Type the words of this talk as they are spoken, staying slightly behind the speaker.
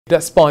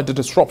Despite the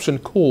disruption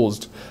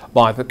caused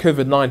by the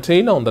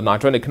COVID-19 on the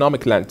Nigerian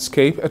economic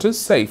landscape, it is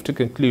safe to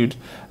conclude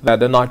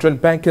that the Nigerian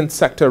banking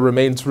sector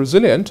remains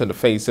resilient in the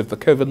face of the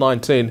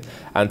COVID-19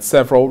 and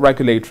several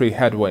regulatory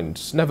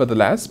headwinds.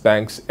 Nevertheless,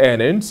 banks'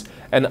 earnings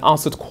and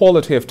asset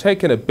quality have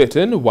taken a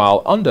beating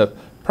while under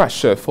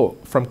pressure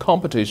from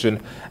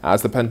competition,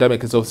 as the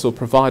pandemic has also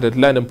provided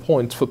learning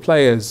points for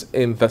players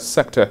in the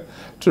sector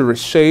to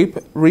reshape,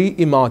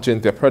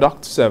 reimagine their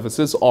product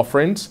services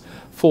offerings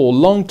for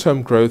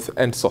long-term growth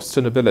and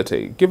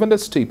sustainability. Given the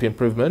steep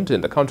improvement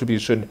in the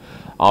contribution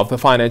of the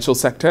financial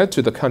sector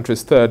to the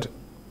country's third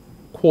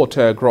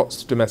quarter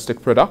gross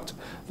domestic product,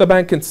 the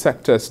banking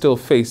sector still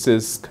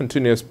faces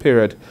continuous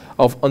period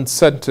of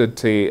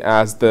uncertainty,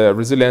 as the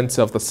resilience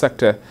of the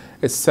sector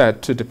is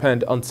said to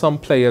depend on some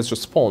players'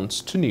 response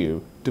to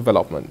new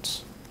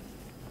developments.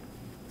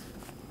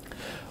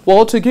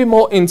 Well, to give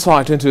more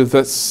insight into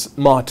this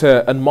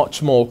matter and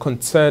much more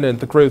concerning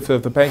the growth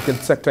of the banking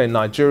sector in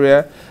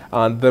Nigeria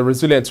and the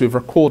resilience we've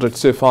recorded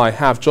so far, I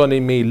have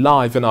joining me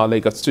live in our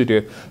Lagos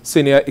studio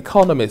Senior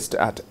Economist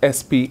at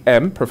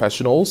SPM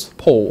Professionals,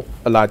 Paul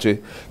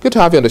Alaje. Good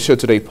to have you on the show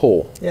today,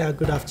 Paul. Yeah,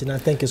 good afternoon.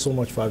 Thank you so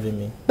much for having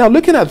me. Now,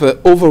 looking at the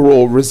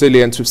overall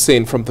resilience we've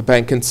seen from the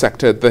banking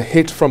sector, the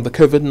hit from the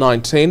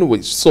COVID-19,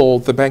 which saw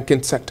the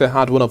banking sector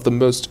had one of the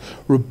most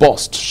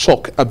robust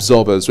shock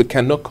absorbers. We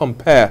cannot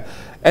compare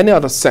any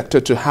other sector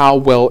to how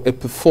well it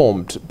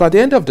performed. By the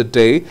end of the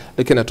day,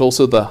 looking at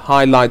also the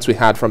highlights we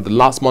had from the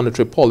last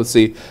monetary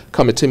policy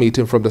committee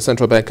meeting from the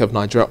Central Bank of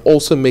Nigeria,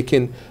 also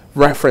making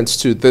reference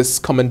to this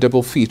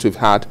commendable feat we've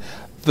had,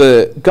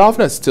 the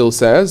governor still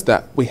says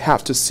that we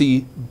have to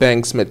see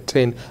banks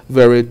maintain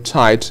very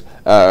tight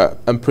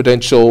and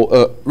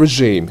prudential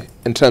regime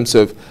in terms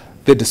of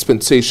the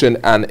dispensation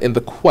and in the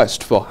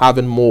quest for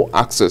having more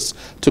access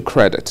to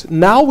credit.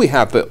 Now we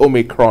have the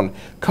Omicron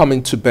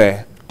coming to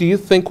bear. Do you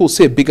think we'll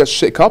see a bigger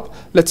shake-up?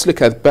 Let's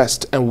look at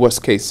best and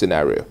worst case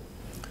scenario.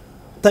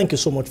 Thank you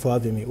so much for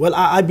having me. Well,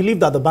 I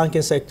believe that the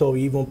banking sector will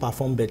even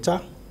perform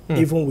better,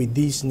 even with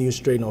this new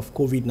strain of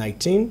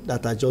COVID-19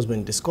 that has just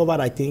been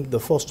discovered. I think the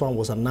first one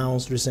was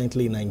announced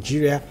recently in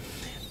Nigeria.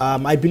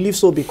 I believe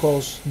so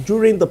because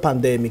during the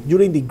pandemic,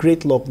 during the great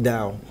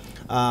lockdown,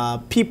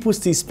 people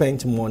still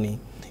spent money.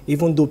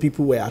 Even though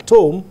people were at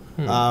home,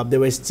 there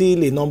were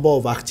still a number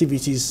of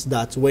activities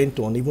that went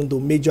on, even though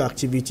major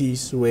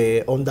activities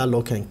were under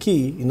lock and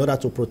key in order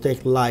to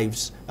protect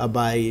lives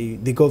by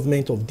the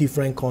government of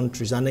different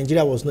countries, and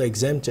Nigeria was not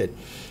exempted.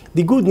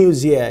 The good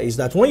news here is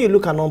that when you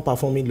look at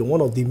non-performing loan,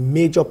 one of the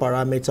major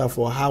parameters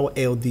for how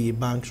healthy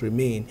banks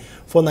remain,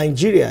 for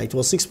Nigeria, it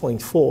was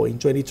 6.4 in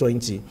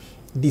 2020.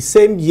 The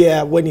same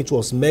year when it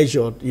was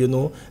measured, you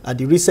know, at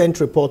the recent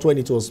report when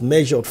it was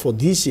measured for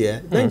this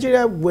year,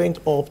 Nigeria went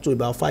up to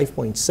about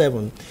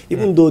 5.7,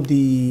 even though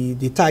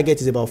the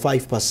target is about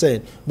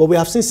 5%. But we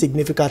have seen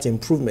significant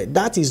improvement.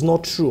 That is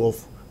not true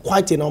of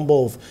quite a number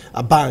of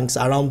banks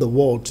around the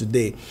world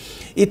today.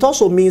 It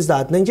also means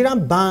that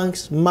Nigerian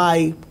banks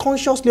might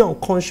consciously or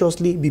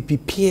unconsciously be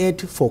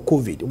prepared for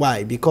COVID.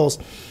 Why? Because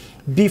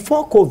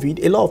before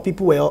COVID, a lot of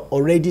people were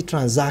already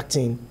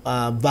transacting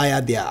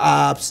via their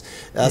apps.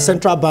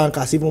 Central Bank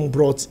has even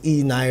brought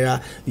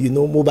e-Naira, you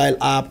know,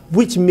 mobile app,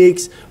 which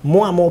makes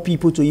more and more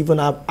people to even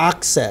have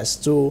access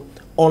to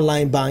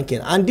online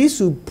banking. And this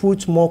will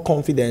put more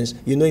confidence,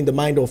 you know, in the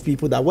mind of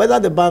people that whether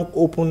the bank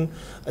open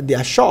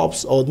their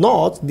shops or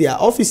not, their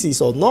offices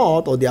or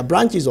not, or their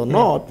branches or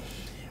not,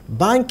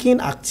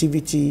 banking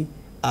activity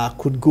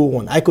could go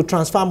on. I could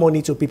transfer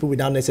money to people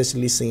without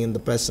necessarily seeing the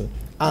person.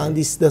 And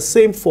it's the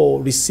same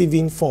for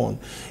receiving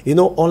funds. You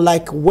know,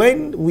 unlike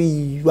when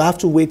we have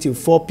to wait till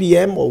 4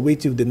 p.m. or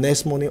wait till the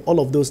next morning, all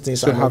of those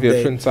things are have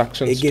your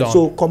transactions again. done.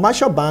 So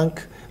commercial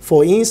bank,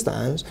 for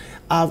instance,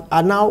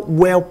 are now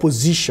well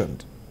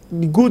positioned.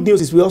 The good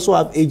news is we also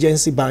have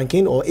agency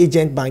banking or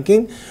agent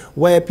banking,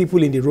 where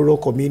people in the rural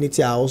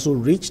community are also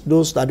reached,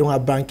 those that don't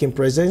have banking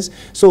presence.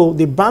 So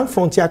the bank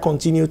frontier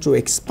continue to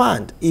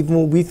expand,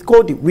 even with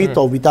COVID, with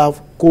or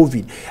without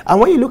COVID.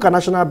 And when you look at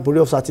National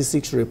Bureau of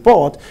Statistics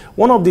report,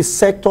 one of the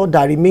sectors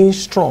that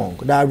remains strong,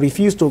 that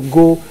refused to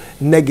go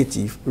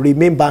negative,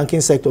 remain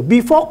banking sector.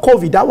 Before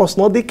COVID, that was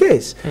not the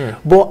case.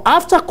 But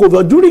after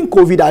COVID, during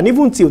COVID, and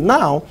even till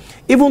now,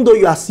 even though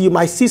you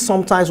might see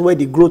sometimes where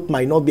the growth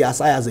might not be as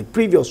high as the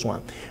previous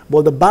one,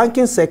 but the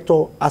banking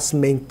sector has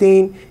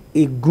maintained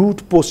a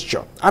good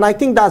posture. And I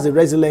think that's the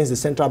resilience the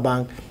central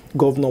bank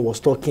governor was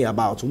talking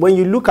about. When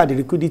you look at the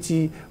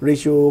liquidity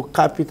ratio,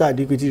 capital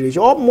adequacy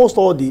ratio, most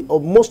of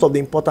the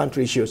important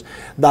ratios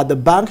that the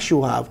bank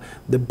should have,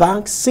 the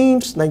bank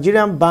seems,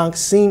 Nigerian bank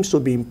seems to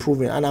be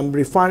improving. And I'm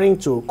referring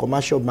to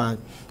commercial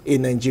bank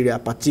in Nigeria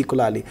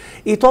particularly.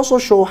 It also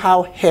shows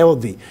how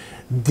healthy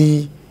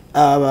the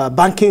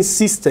banking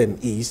system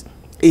is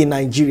in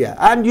Nigeria.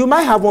 And you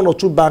might have one or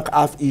two bank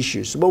have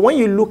issues, but when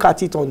you look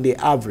at it on the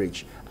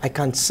average, I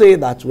can say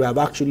that we have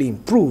actually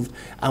improved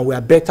and we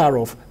are better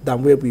off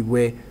than where we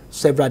were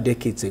several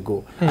decades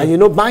ago. And you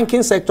know,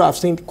 banking sector have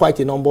seen quite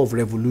a number of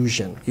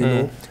revolution, you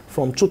know,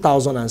 from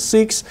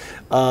 2006,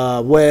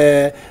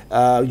 where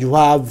you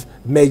have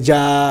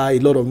a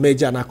lot of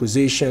merger and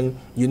acquisition,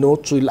 you know,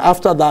 to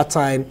after that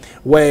time,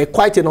 where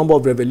quite a number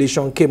of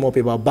revelation came up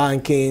about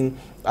banking,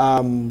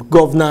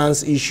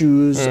 governance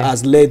issues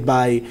as led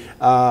by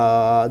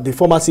the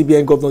former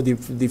CBN governor,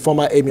 the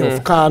former Emir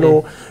of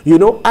Kano, you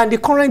know, and the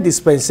current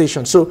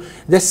dispensation. So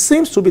there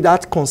seems to be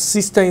that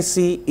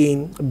consistency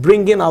in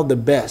bringing out the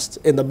best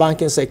in the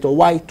banking sector.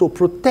 Why? To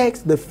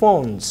protect the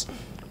funds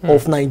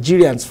of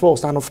Nigerians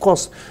first, and of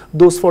course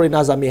those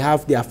foreigners that may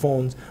have their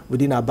funds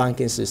within our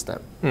banking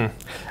system. And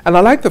I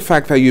like the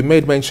fact that you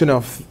made mention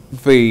of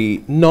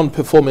the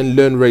non-performing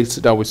loan rates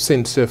that we've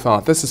seen so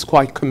far. This is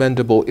quite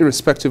commendable,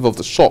 irrespective of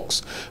the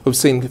shocks we've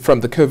seen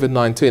from the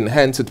COVID-19.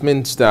 Hence, it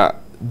means that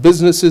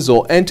businesses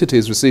or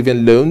entities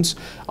receiving loans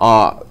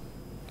are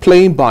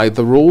playing by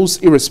the rules,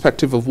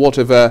 irrespective of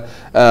whatever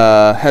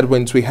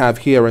headwinds we have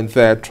here and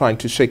there, trying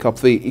to shake up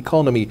the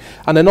economy.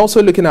 And then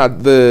also looking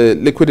at the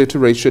liquidity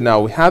ratio now,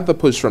 we have the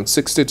push from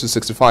 60 to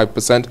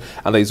 65%,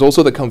 and there's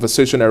also the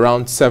conversation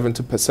around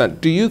 70%.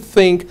 Do you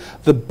think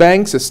the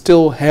banks are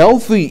still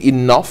healthy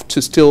enough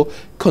to still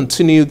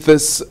continue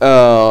this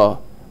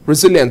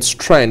resilience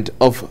trend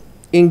of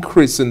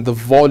increasing the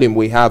volume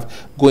we have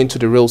going to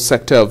the real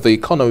sector of the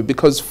economy?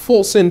 Because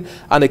forcing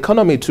an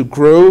economy to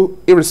grow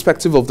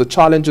irrespective of the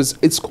challenges,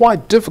 it's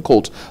quite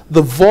difficult.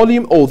 The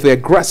volume or the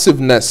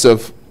aggressiveness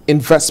of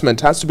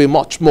investment has to be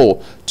much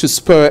more to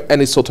spur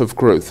any sort of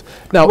growth.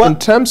 Now, in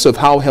terms of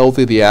how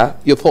healthy they are,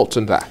 your thoughts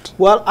on that?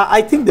 Well,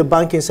 I think the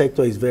banking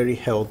sector is very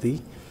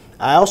healthy.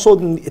 I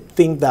also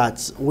think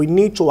that we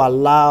need to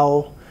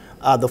allow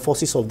the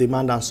forces of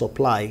demand and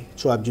supply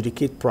to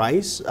adjudicate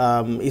price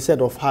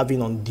instead of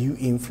having undue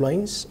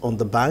influence on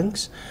the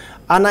banks.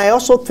 And I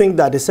also think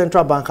that the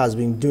central bank has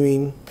been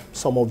doing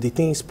some of the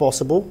things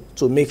possible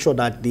to make sure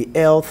that the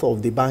health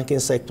of the banking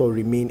sector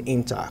remain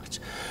intact.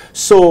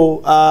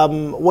 So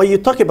when you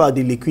talk about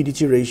the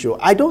liquidity ratio,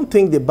 I don't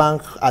think the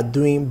banks are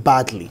doing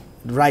badly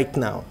right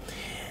now.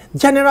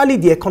 Generally,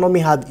 the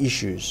economy had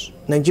issues.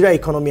 Nigeria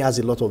economy has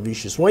a lot of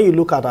issues. When you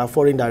look at our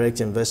foreign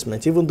direct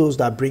investment, even those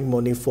that bring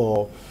money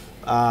for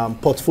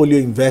portfolio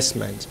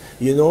investment,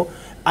 you know,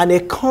 an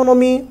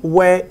economy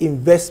where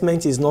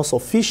investment is not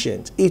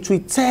sufficient, it will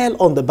tell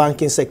on the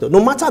banking sector,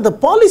 no matter the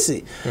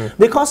policy,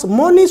 because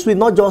monies will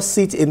not just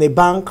sit in a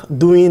bank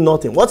doing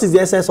nothing. What is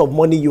the essence of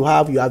money you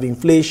have? You have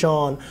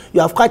inflation,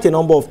 you have quite a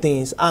number of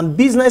things, and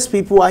business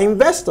people are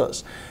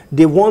investors.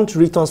 They want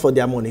returns for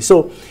their money.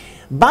 So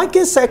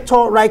banking sector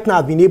right now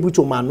have been able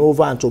to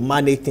maneuver and to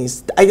manage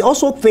things. I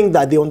also think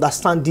that they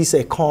understand this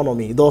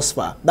economy thus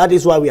far. That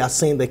is why we are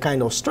seeing the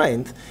kind of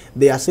strength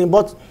they are seeing.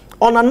 But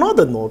on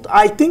another note,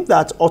 I think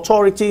that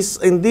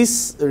authorities in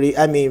this,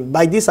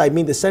 by this I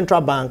mean the central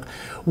bank,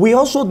 we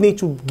also need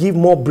to give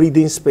more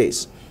breathing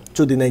space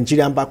to the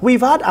Nigerian bank.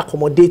 We've had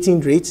accommodating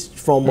rates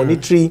from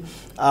monetary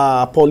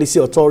policy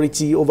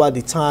authority over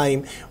the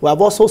time. We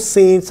have also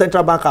seen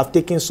central bank have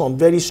taken some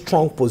very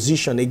strong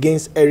position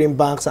against erring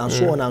banks and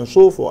so on and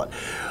so forth.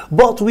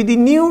 But with the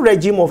new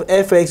regime of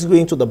FX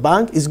going to the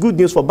bank, it's good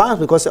news for banks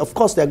because, of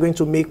course, they're going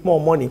to make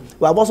more money.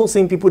 We have also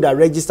seen people that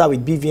register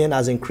with BVN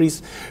has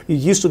increased. It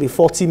used to be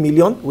 40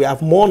 million. We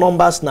have more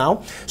numbers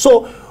now.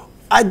 So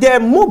there are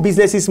more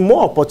businesses,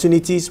 more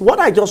opportunities. What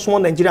I just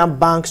want Nigerian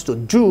banks to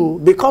do,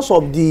 because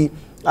of the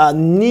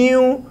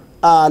new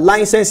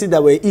licenses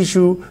that were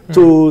issued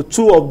to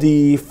 2 of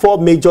the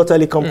 4 major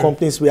telecom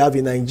companies we have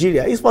in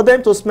Nigeria, is for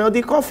them to smell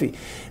the coffee.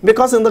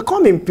 Because in the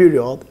coming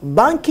period,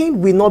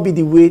 banking will not be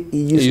the way it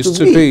used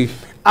to be.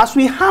 As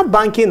we have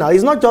banking now,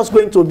 it's not just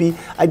going to be,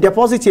 I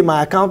deposit in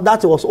my account,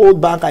 that was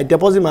old bank, I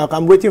deposit in my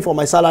account, I'm waiting for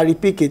my salary,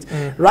 pick it.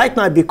 Right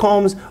now it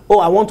becomes, oh,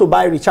 I want to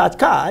buy a recharge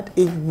card.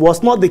 It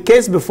was not the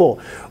case before.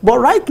 But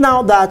right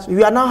now that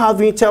we are now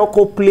having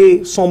telco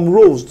play some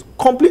roles,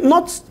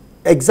 not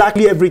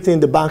exactly everything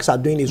the banks are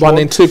doing is one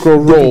integral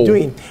role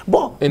doing,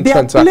 but in they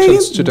are transactions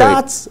playing today.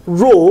 That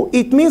role.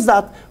 It means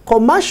that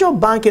commercial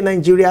bank in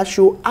Nigeria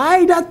should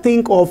either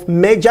think of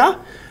merger,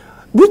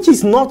 which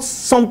is not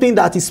something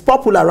that is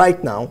popular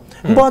right now.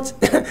 But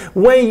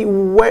when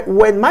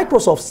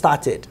Microsoft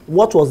started,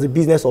 what was the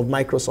business of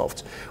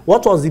Microsoft?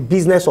 What was the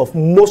business of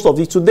most of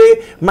it?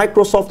 Today,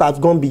 Microsoft has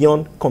gone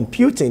beyond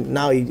computing.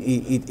 Now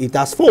it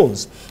has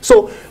phones.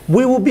 So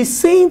we will be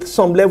seeing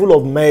some level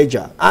of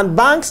merger. And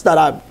banks that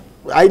are,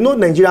 I know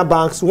Nigerian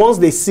banks, once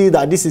they see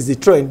that this is the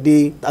trend,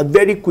 they are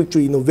very quick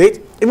to innovate,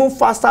 even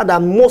faster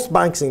than most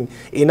banks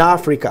in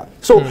Africa.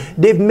 So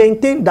they've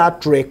maintained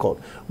that record.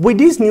 With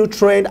this new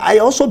trend, I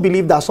also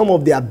believe that some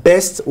of their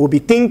best will be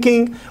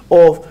thinking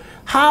of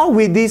how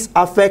will this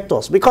affect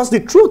us? Because the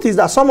truth is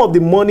that some of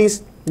the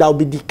monies that will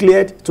be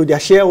declared to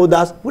their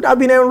shareholders would have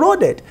been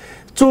eroded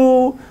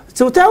to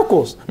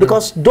telcos,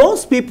 because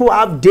those people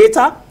have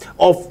data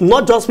of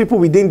not just people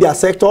within their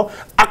sector,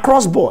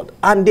 across board,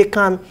 and they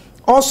can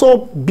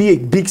also be a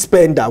big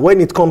spender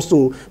when it comes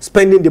to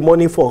spending the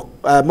money for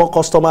more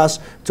customers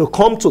to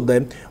come to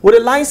them. Well,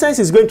 the license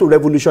is going to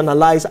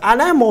revolutionize,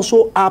 and I'm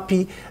also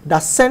happy that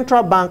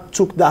central bank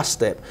took that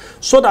step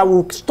so that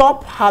we'll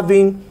stop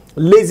having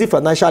lazy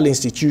financial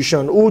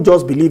institution who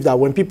just believe that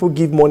when people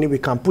give money, we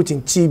can put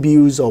in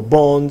T-bills or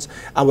bonds,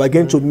 and we're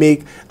going to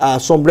make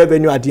some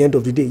revenue at the end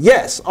of the day.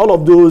 Yes, all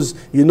of those,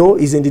 you know,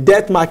 is in the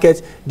debt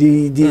market.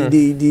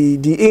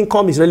 The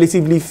income is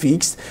relatively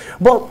fixed,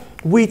 but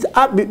with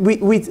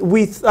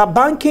a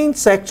banking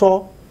sector,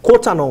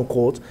 quote and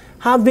unquote,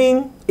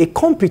 having a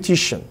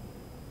competition,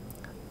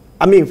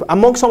 I mean,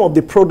 among some of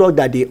the products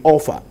that they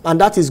offer,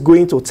 and that is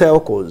going to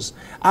telcos,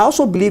 I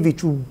also believe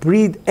it will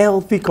breed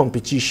healthy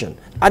competition.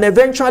 And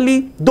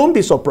eventually, don't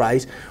be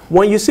surprised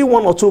when you see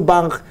one or two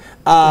banks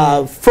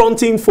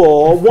fronting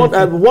for,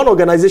 one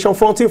organization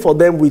fronting for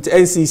them with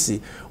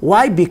NCC.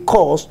 Why?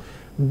 Because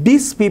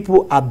these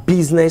people are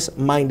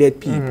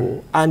business-minded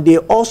people, and they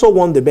also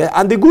want the best.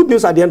 And the good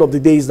news at the end of the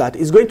day is that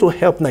it's going to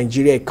help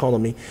Nigeria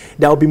economy.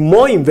 There will be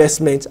more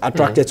investment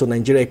attracted to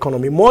Nigeria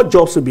economy, more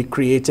jobs will be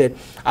created,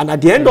 and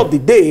at the end of the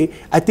day,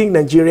 I think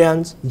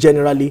Nigerians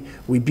generally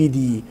will be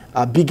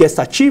the biggest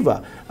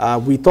achiever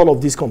with all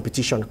of this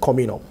competition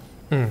coming up.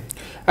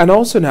 And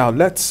also now,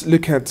 let's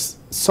look at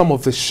some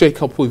of the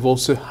shake-up we've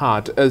also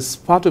had. As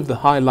part of the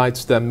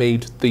highlights that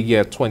made the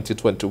year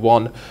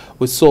 2021,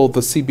 we saw the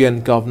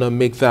CBN governor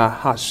make their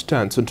harsh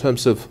stance in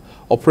terms of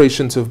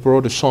operations of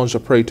broad exchange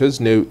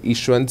operators, new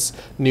issuance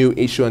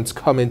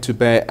coming to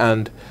bear,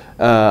 and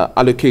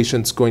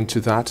allocations going to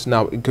that.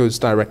 Now it goes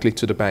directly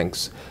to the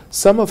banks.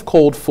 Some have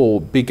called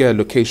for bigger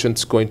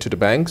allocations going to the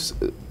banks.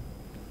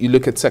 You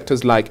look at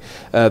sectors like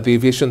the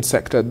aviation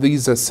sector.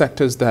 These are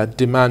sectors that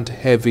demand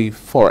heavy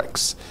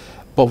forex,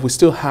 but we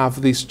still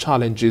have these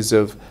challenges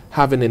of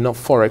having enough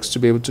forex to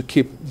be able to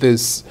keep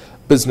these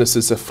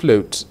businesses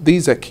afloat.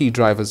 These are key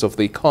drivers of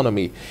the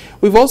economy.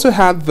 We've also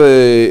had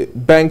the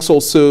banks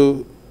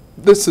also.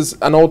 This is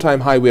an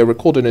all-time high we are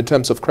recording in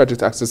terms of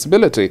credit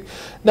accessibility.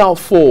 Now,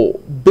 for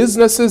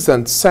businesses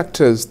and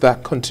sectors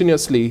that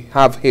continuously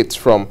have hits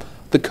from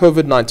the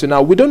COVID-19,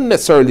 now we don't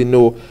necessarily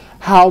know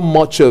how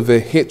much of a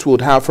hit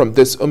would have from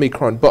this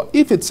Omicron, but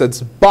if it's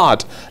as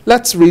bad,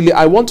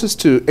 I want us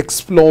to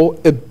explore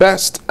a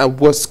best and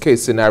worst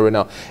case scenario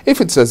now. If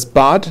it's as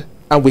bad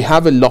and we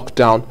have a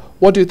lockdown,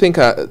 what do you think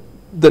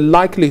the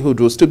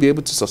likelihood was to be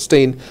able to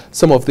sustain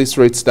some of these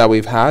rates that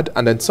we've had?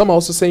 And then some are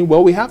also saying,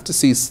 well, we have to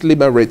see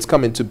slimmer rates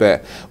coming to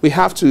bear. We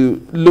have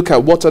to look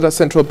at what other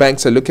central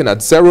banks are looking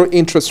at, zero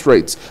interest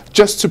rates,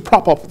 just to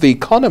prop up the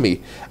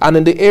economy. And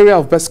in the area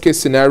of best case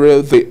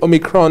scenario, the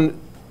Omicron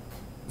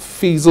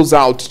fizzles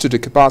out to the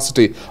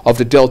capacity of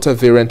the Delta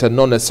variant and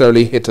not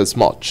necessarily hit as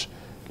much.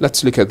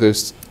 Let's look at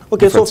this.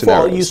 Okay, so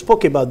far you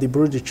spoke about the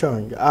broad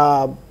exchange.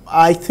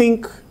 I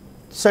think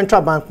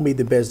central bank made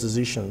the best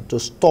decision to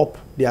stop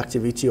the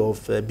activity of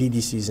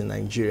BDCs in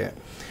Nigeria.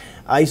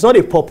 It's not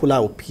a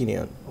popular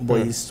opinion,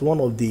 but it's one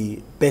of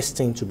the best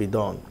things to be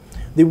done.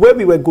 The way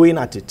we were going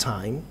at the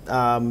time,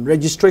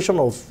 registration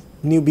of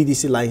new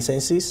BDC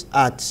licenses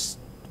at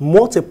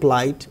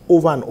multiplied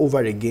over and over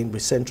again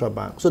with central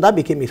bank. So that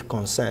became a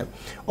concern.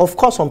 Of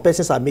course, some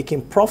persons are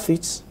making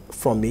profits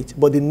from it,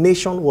 but the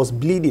nation was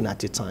bleeding at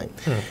the time.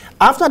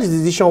 After the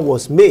decision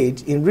was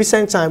made, in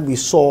recent time, we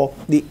saw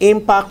the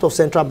impact of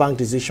central bank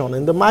decision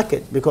in the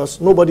market because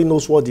nobody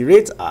knows what the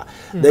rates are.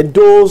 Then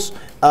those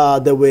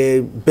that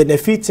were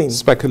benefiting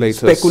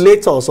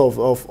speculators of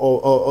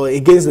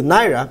against the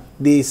naira,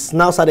 they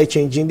now started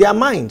changing their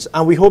minds,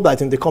 and we hope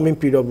that in the coming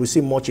period we'll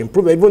see much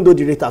improvement, even though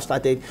the rate have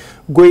started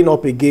going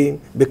up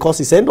again because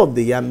it's end of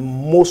the year.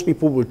 Most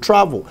people will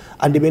travel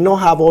and they may not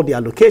have all the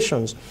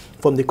allocations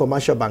from the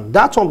commercial bank.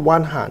 That's on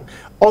one hand.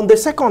 On the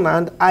second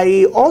hand,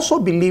 I also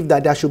believe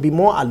that there should be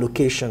more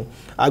allocation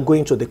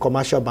going to the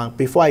commercial bank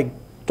before I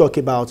talk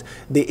about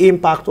the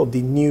impact of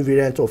the new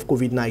variant of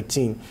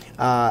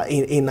COVID-19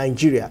 in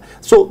Nigeria.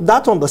 So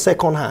that on the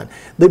second hand.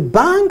 The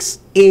banks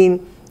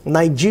in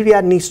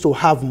Nigeria needs to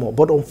have more,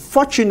 but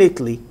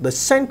unfortunately, the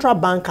central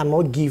bank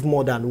cannot give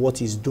more than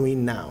what it's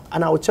doing now.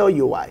 And I will tell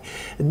you why.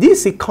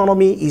 This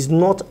economy is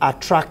not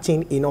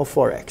attracting enough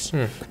forex.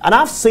 And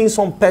I've seen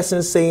some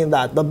persons saying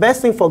that the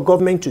best thing for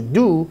government to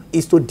do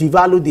is to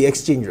devalue the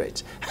exchange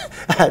rate,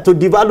 to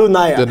devalue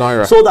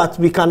naira, so that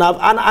we can have,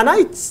 and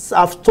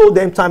I've told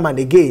them time and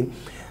again,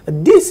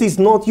 this is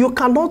not, you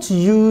cannot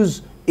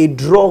use a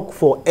drug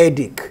for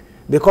headache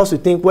because you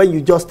think when you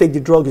just take the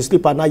drug, you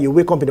sleep at night, you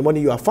wake up in the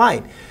morning, you are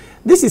fine.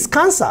 This is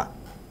cancer.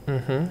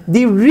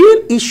 The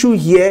real issue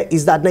here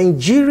is that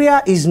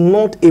Nigeria is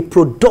not a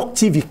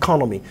productive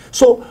economy.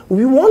 So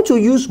we want to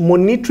use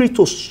monetary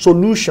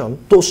solution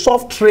to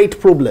solve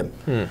trade problem.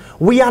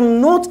 We are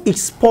not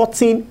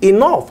exporting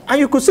enough.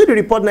 And you could see the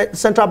report that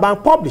central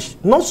bank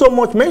published. Not so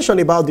much mention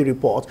about the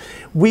report.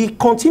 We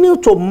continue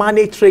to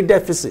manage trade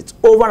deficits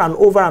over and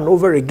over and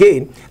over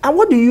again. And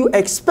what do you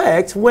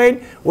expect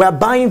when we're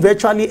buying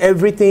virtually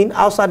everything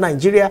outside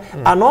Nigeria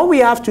and all we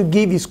have to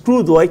give is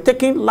crude oil,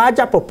 taking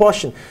larger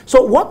proportion?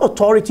 So what what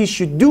authorities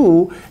should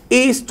do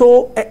is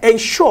to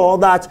ensure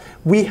that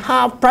we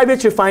have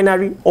private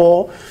refinery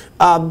or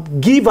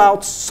give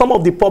out some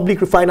of the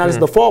public refineries,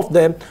 the 4 of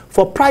them,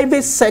 for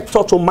private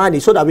sector to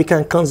manage so that we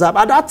can conserve.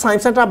 At that time,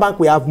 central bank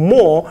will have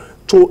more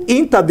to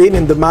intervene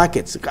in the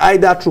markets,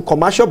 either through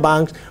commercial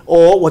banks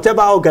or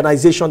whatever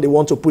organization they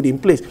want to put in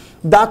place.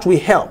 That will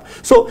help.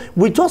 So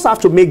we just have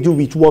to make do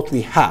with what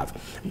we have.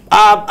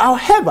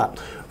 However,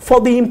 for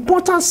the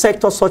important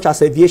sectors such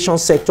as aviation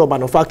sector,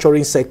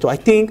 manufacturing sector, I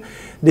think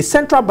the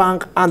central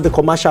bank and the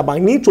commercial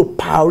bank need to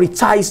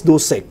prioritize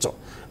those sectors,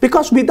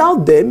 because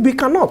without them, we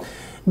cannot.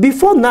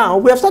 Before now,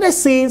 we have started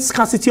seeing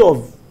scarcity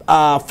of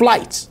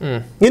flights.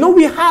 You know,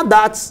 we had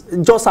that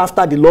just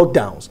after the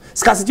lockdowns.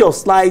 Scarcity of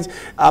flights.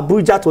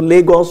 Abuja to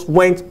Lagos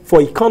went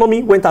for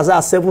economy, went as high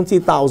as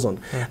 70,000.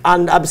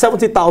 And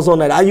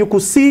 70,000, and you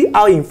could see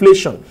our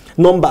inflation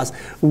numbers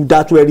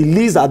that were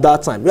released at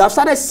that time. We have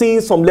started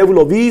seeing some level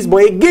of ease,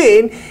 but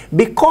again,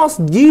 because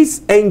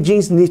these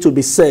engines need to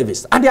be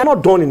serviced, and they are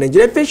not done in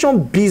Nigeria.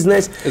 Aviation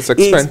business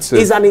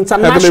is an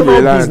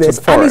international business,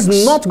 and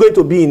it's not going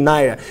to be in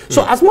Naira.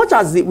 So as much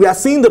as we are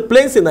seeing the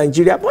planes in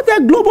Nigeria, but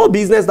they're global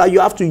business that you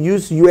have to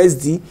use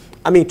USD,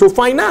 to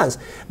finance.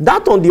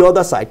 That on the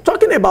other side,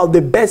 talking about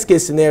the best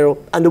case scenario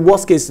and the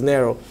worst case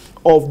scenario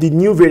of the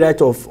new variant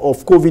of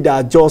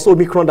COVID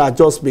Omicron that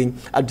just been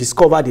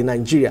discovered in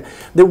Nigeria.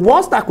 The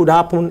worst that could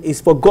happen is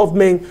for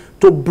government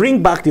to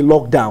bring back the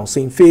lockdowns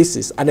in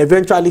phases and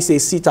eventually say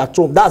sit at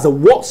home. That's the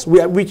worst,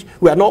 which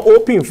we are not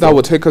hoping for. That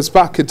will take us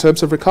back in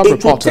terms of recovery.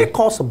 It will take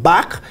us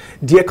back.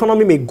 The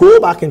economy may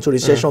go back into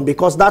recession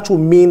because that will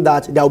mean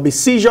that there will be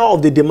seizure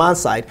of the demand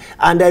side,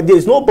 and if there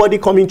is nobody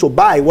coming to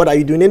buy, what are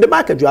you doing in the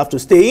market? You have to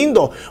stay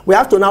indoor. We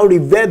have to now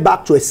revert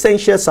back to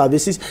essential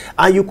services,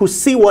 and you could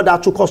see what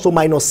that took us to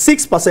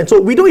 -6%. So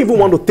we don't even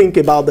want to think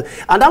about it.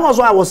 And that was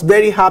why I was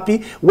very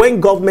happy when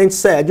government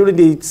said during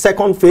the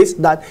second phase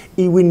that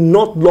it will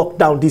not lock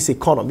down this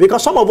economy,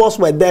 because some of us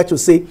were there to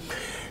say,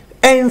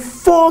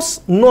 enforce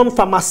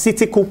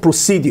non-pharmaceutical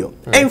procedure.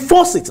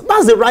 Enforce it.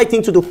 That's the right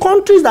thing to do.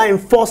 Countries that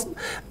enforce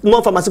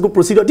non-pharmaceutical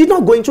procedure did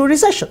not go into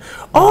recession.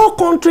 All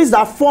countries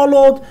that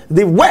followed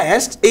the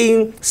West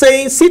in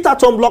saying sit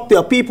at home, lock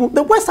their people,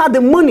 the West had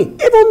the money.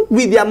 Even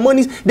with their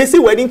money, they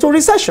still went into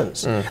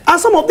recessions. And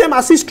some of them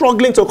are still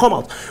struggling to come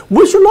out.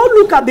 We should not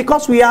look at,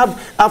 because we have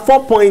a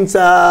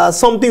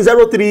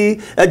 4.03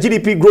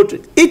 GDP growth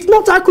rate. It's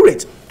not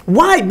accurate.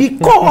 Why?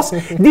 Because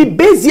the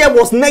base year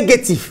was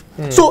negative.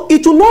 So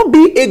it will not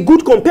be a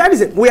good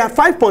comparison. We have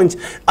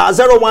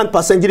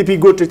 5.01% GDP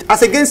growth rate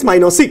as against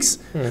 -6.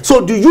 So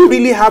do you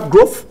really have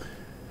growth?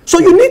 So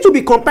you need to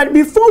be compared.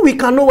 Before we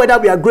can know whether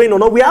we are growing or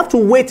not, we have to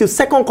wait till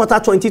second quarter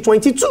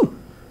 2022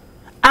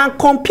 and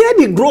compare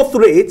the growth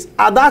rate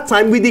at that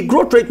time with the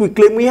growth rate we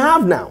claim we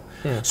have now.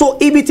 So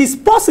if it is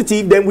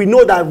positive, then we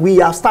know that we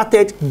have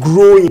started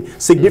growing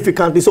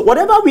significantly. So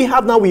whatever we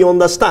have now, we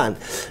understand,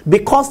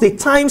 because the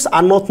times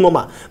are not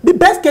normal. The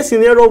best case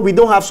scenario, we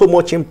don't have so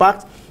much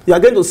impact. You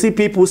are going to see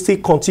people still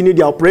continue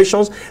their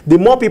operations. The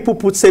more people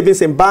put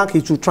savings in bank,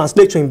 it will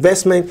translate to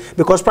investment,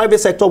 because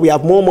private sector, we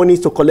have more money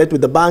to collect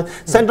with the bank.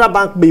 Central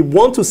bank may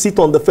want to sit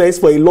on the fence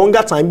for a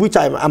longer time, which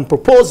I'm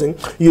proposing,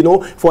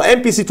 for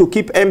MPC to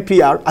keep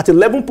MPR at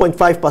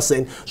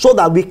 11.5%, so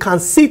that we can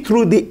see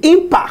through the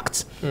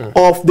impact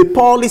of the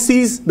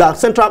policies that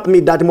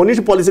that the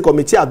Monetary Policy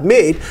Committee have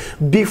made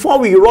before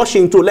we rush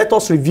into let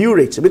us review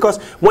rates. Because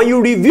when you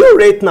review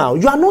rate now,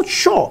 you are not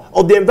sure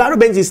of the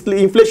environment.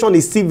 Inflation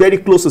is still very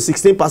close to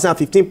 16% and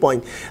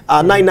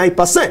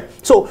 15.99%.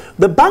 So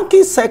the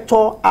banking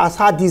sector has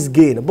had this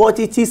gain, but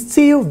it is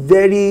still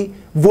very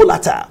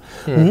volatile.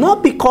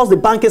 Not because the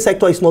banking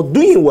sector is not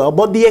doing well,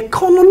 but the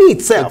economy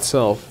itself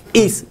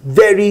is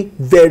very,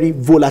 very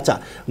volatile.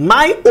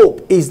 My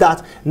hope is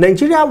that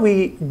Nigeria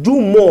will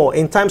do more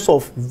in terms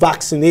of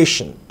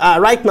vaccination.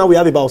 Right now we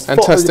have about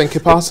testing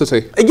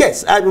capacity.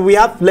 Yes, we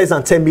have less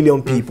than 10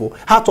 million people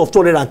out of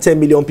 210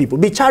 million people.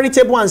 Be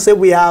charitable and say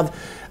we have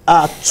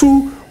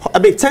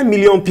 10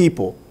 million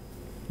people.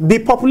 The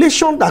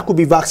population that could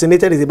be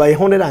vaccinated is about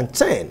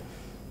 110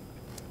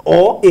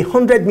 or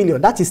 100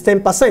 million. That is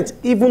 10%,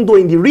 even though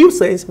in the real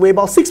sense we're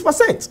about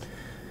 6%.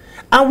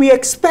 And we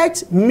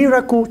expect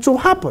miracle to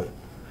happen.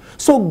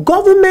 So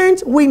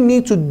government, we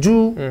need to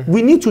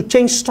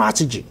change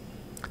strategy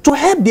to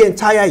help the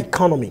entire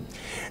economy.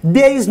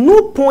 There is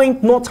no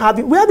point not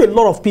having, we have a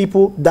lot of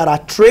people that are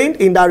trained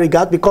in that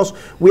regard, because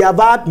we have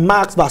had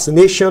mass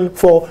vaccination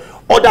for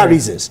other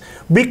reasons.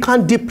 We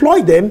can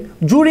deploy them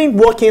during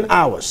working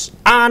hours.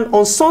 And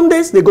on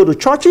Sundays, they go to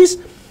churches.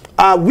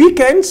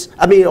 Weekends,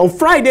 on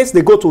Fridays,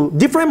 they go to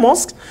different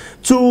mosques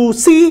to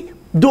see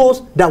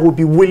those that will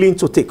be willing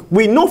to take.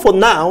 We know for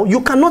now, you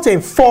cannot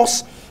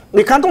enforce,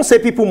 you cannot say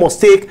people must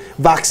take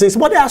vaccines,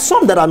 but there are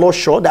some that are not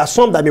sure. There are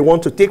some that may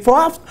want to take for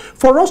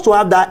us to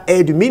have that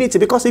herd immunity,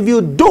 because if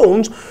you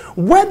don't,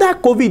 whether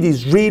COVID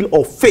is real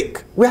or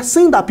fake, we are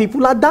seeing that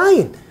people are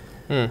dying.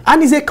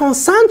 And it's a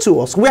concern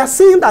to us. We are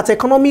seeing that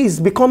economy is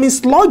becoming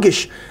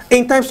sluggish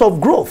in terms of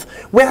growth.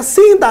 We are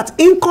seeing that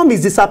income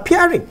is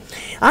disappearing.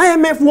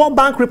 IMF World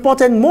Bank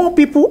reported more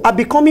people are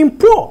becoming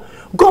poor.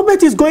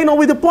 Government is going on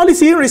with the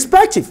policy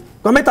irrespective.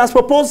 Government has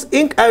proposed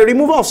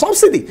removal of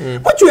subsidy,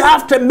 but you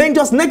have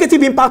tremendous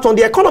negative impact on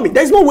the economy.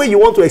 There's no way you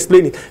want to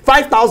explain it.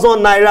 5,000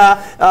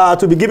 naira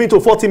to be given to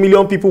 40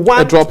 million people.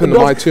 A drop in the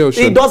mighty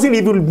ocean. It doesn't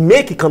even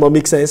make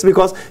economic sense,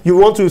 because you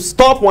want to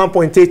stop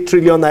 1.8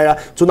 trillion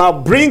naira to now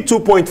bring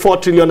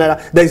 2.4 trillion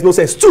naira. There is no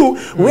sense. Two,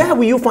 where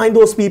will you find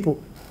those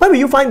people? Where will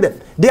you find them?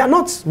 They are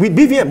not with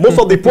BVN. Most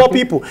of the poor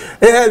people.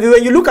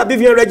 When you look at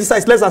BVN register,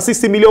 it's less than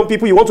 60 million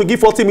people. You want to give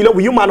 40 million.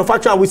 Will you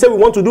manufacture? And we say we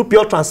want to do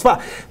pure transfer.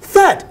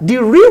 Third, the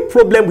real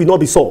problem will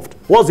not be solved.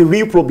 What's the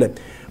real problem?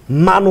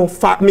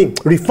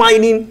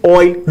 Refining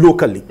oil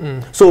locally.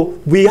 So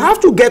we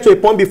have to get to a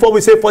point before we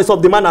say force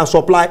of demand and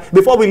supply,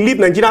 before we leave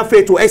Nigeria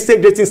fair to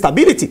exchange rate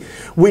instability.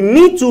 We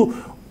need to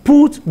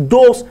put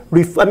those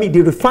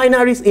the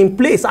refineries in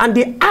place, and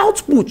the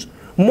output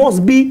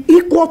must be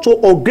equal to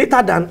or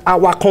greater than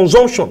our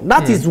consumption.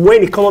 That is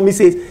when economy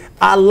says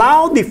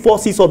allow the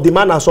forces of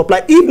demand and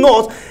supply. If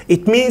not,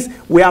 it means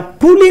we are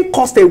pulling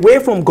cost away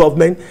from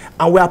government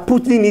and we are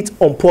putting it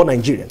on poor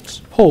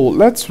Nigerians. Paul,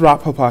 let's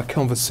wrap up our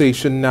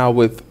conversation now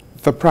with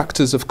the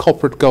practice of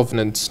corporate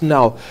governance.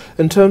 Now,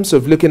 in terms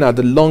of looking at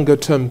the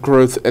longer-term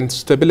growth and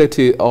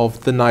stability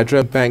of the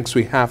Nigerian banks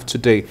we have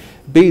today,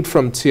 be it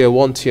from Tier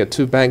 1, Tier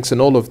 2 banks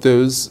and all of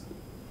those,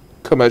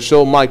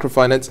 commercial,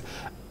 microfinance,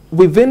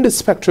 within the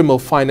spectrum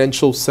of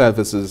financial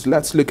services,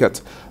 let's look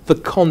at the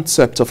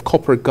concept of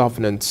corporate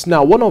governance.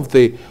 Now, one of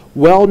the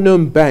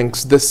well-known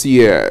banks this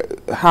year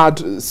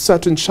had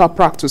certain sharp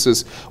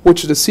practices,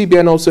 which the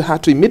CBN also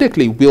had to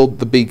immediately wield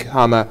the big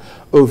hammer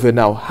over.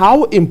 Now,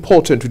 how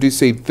important would you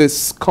say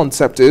this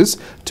concept is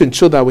to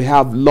ensure that we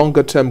have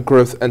longer-term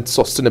growth and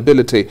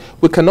sustainability?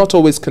 We cannot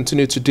always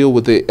continue to deal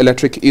with the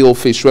electric eel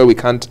fish where we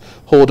can't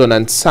hold on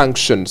and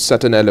sanction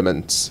certain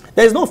elements.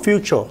 There is no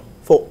future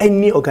for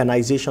any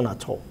organization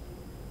at all,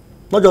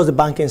 not just the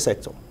banking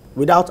sector,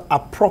 without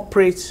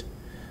appropriate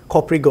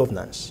corporate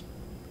governance.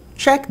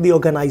 Check the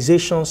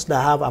organizations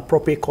that have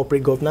appropriate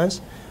corporate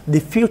governance. The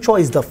future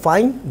is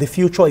defined, the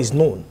future is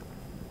known.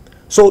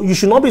 So you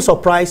should not be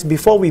surprised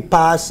before we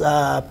pass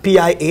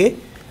PIA,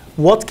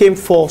 what came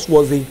first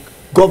was the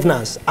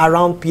governance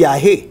around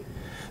PIA.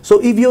 So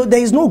if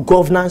there is no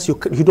governance, you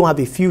don't have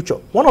a future.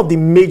 One of the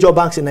major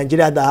banks in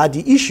Nigeria that had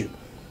the issue,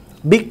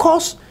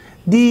 because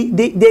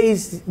there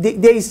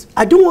is,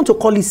 I don't want to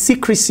call it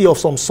secrecy of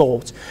some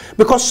sort,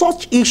 because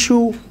such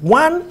issue,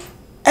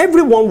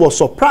 everyone was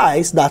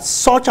surprised that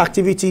such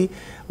activity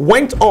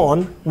went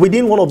on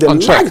within one of the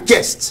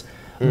largest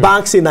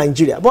banks in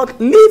Nigeria. But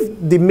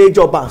leave the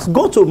major banks,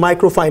 go to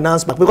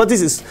microfinance bank, because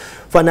this is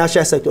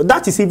financial sector.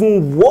 That is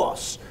even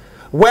worse,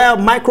 where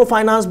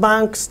microfinance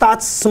bank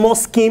starts small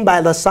scheme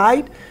by the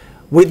side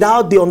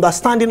without the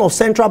understanding of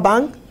central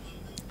bank,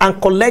 and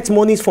collect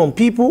monies from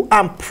people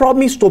and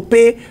promise to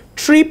pay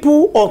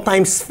triple or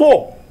times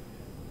 4.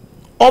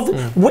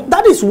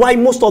 That is why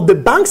most of the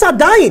banks are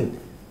dying.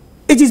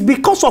 It is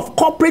because of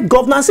corporate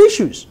governance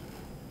issues.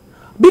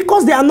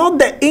 Because they are not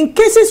there. In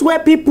cases where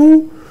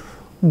people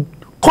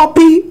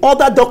copy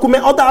other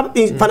document, other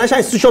financial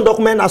institution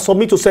document and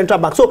submit to central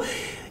bank. So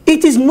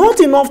it is not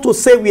enough to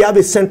say we have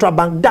a central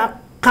bank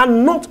that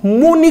cannot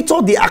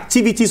monitor the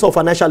activities of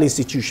financial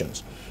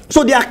institutions.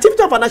 So the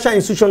activity of financial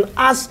institution,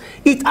 as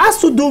it has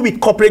to do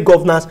with corporate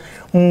governance,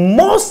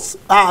 must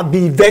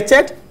be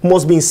vetted,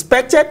 must be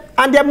inspected,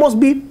 and there must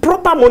be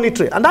proper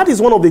monitoring. And that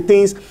is one of the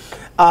things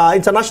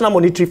International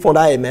Monetary Fund,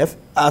 IMF,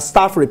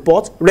 staff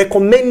report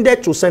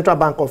recommended to Central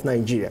Bank of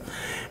Nigeria.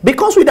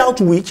 Because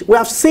without which, we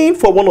have seen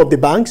for one of the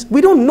banks,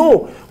 we don't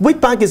know which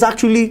bank is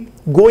actually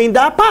going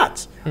that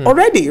path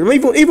already,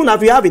 even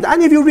if you have it.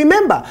 And if you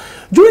remember,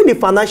 during the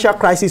financial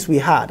crisis we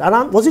had,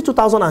 around, was it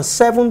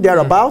 2007,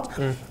 thereabout,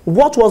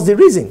 what was the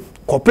reason?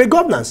 Corporate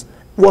governance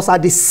was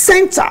at the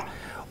center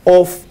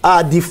of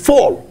the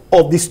fall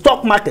of the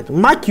stock market.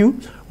 Mark you,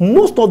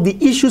 most of the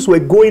issues were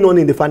going on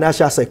in the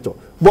financial sector.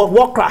 But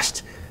what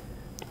crashed?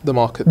 The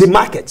markets. The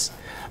markets.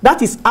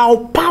 That is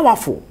how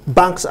powerful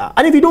banks are.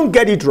 And if you don't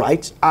get it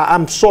right,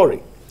 I'm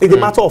sorry. It's a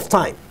matter of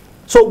time.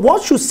 So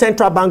what should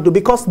central bank do?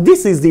 Because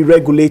this is the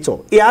regulator.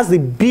 It has the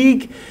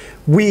big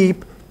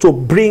whip to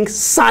bring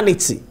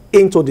sanity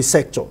into the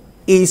sector,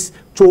 is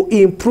to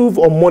improve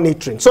on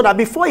monitoring, so that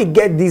before it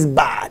gets this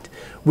bad,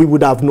 we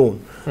would have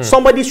known.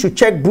 Somebody should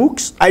check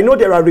books. I know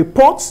there are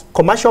reports,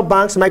 commercial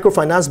banks,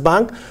 microfinance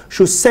bank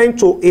should send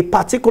to a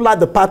particular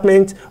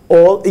department,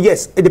 or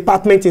yes, a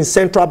department in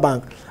central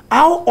bank.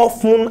 How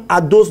often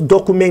are those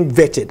documents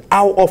vetted?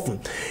 How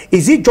often?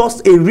 Is it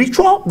just a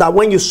ritual that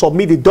when you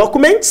submit the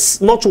documents,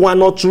 not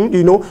one or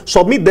two,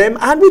 submit them,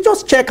 and we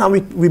just check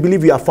and we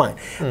believe we are fine?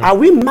 Are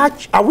we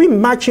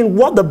matching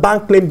what the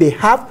bank claim they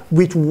have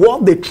with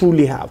what they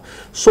truly have,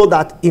 so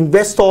that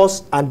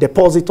investors and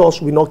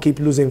depositors will not keep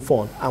losing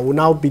funds and will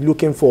now be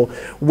looking for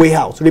way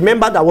out?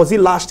 Remember, that was it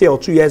last year or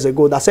 2 years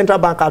ago that central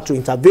bank had to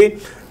intervene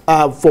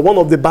for one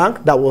of the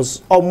bank that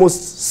was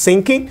almost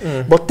sinking.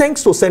 But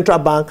thanks to central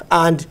bank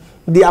and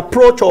the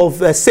approach of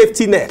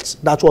safety nets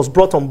that was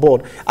brought on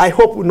board, I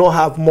hope we not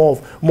have more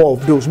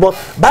of those. But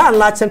by and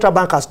large, central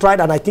bank has tried,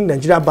 and I think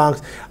Nigerian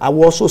banks, I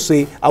will also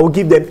say, I will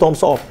give them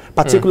thumbs up,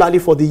 particularly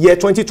for the year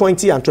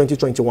 2020 and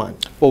 2021.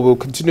 Well, we'll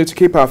continue to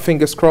keep our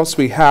fingers crossed.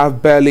 We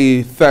have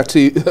barely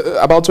 30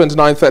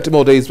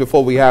 more days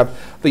before we have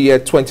the year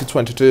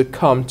 2022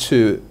 come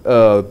to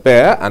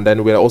bear, and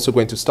then we're also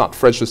going to start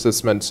fresh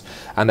assessments,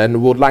 and then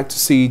we would like to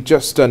see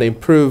just an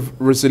improved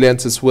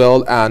resilience as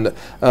well, and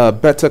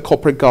better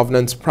corporate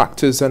governance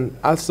practice, and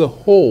as a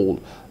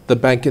whole the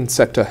banking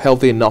sector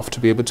healthy enough to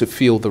be able to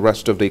fuel the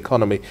rest of the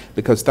economy,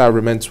 because that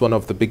remains one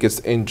of the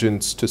biggest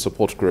engines to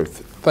support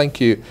growth.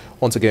 Thank you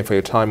once again for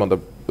your time on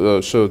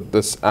the show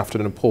this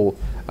afternoon, Paul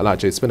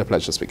Alaje. It's been a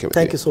pleasure speaking with you.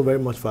 Thank you so very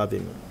much for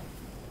having me.